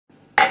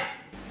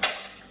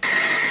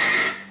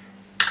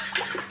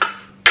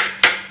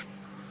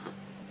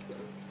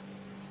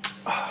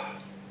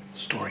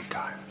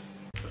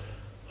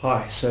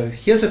Hi, so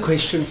here's a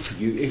question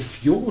for you.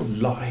 If your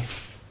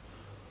life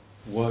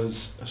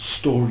was a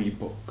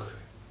storybook,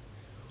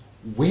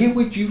 where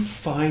would you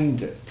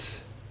find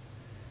it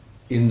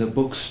in the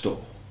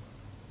bookstore?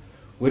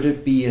 Would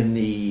it be in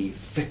the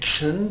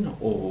fiction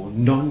or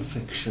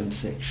non-fiction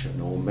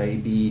section, or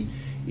maybe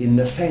in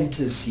the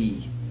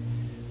fantasy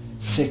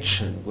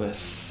section with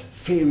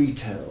fairy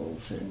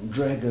tales and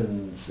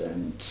dragons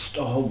and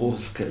Star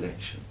Wars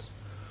collections?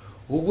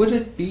 Or would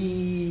it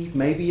be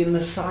maybe in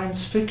the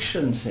science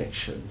fiction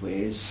section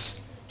where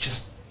it's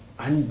just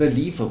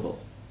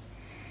unbelievable?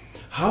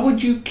 How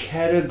would you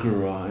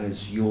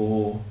categorize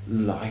your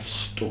life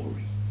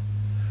story?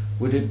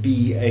 Would it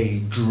be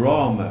a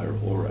drama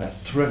or a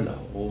thriller,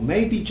 or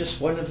maybe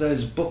just one of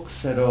those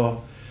books that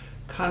are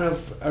kind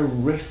of a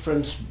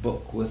reference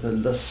book with a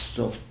list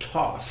of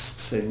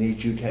tasks in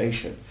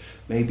education,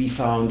 maybe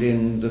found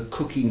in the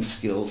cooking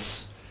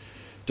skills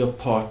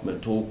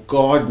department, or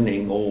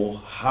gardening, or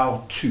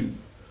how to?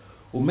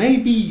 Or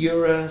maybe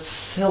you're a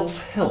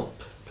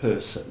self-help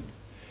person.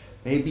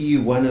 Maybe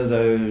you're one of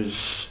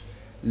those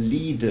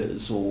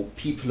leaders or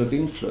people of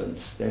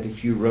influence that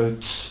if you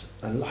wrote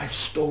a life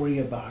story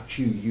about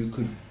you, you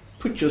could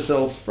put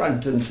yourself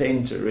front and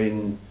center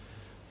in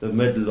the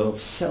middle of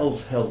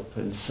self-help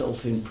and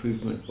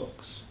self-improvement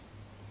books.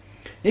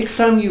 Next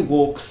time you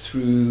walk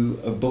through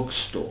a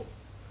bookstore,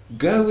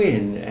 go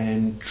in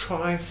and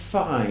try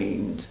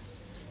find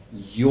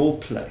your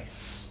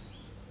place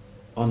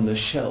on the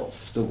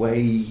shelf the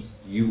way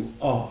you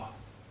are,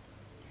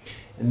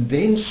 and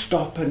then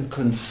stop and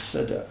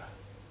consider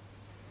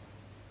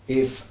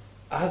if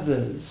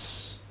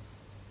others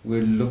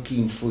were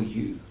looking for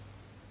you,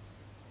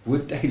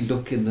 would they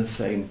look in the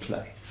same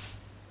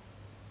place,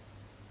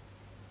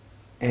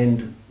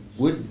 and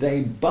would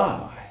they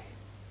buy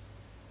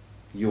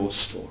your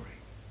story?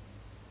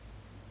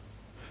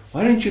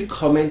 Why don't you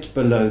comment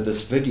below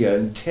this video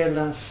and tell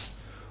us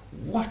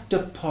what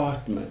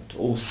department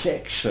or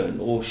section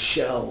or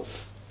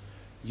shelf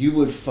you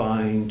would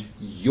find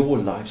your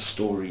life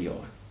story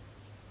on.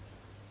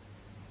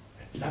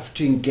 I'd love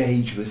to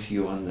engage with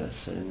you on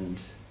this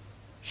and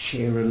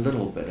share a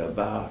little bit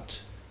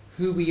about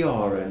who we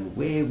are and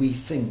where we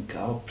think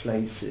our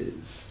place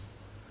is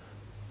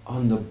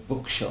on the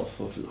bookshelf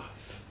of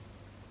life.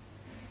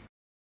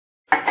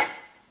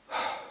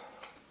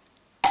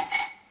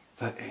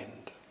 The end.